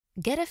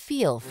Get a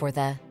feel for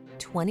the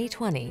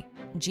 2020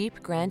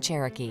 Jeep Grand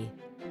Cherokee.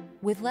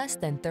 With less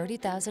than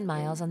 30,000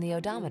 miles on the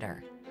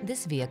odometer,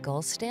 this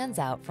vehicle stands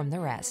out from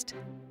the rest.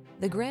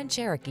 The Grand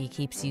Cherokee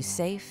keeps you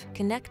safe,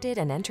 connected,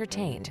 and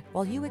entertained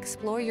while you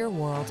explore your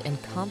world in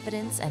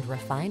confidence and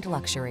refined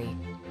luxury.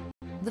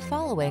 The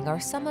following are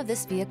some of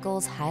this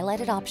vehicle's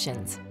highlighted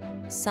options: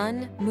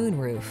 sun,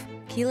 moonroof,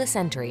 keyless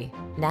entry,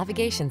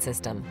 navigation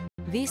system,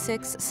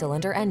 V6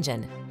 cylinder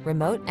engine,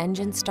 remote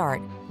engine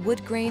start,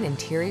 wood grain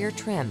interior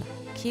trim,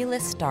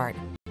 keyless start,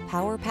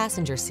 power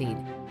passenger seat,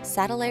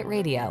 satellite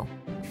radio,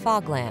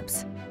 fog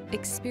lamps.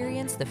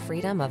 Experience the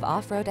freedom of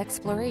off-road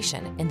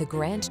exploration in the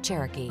Grand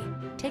Cherokee.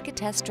 Take a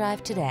test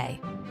drive today.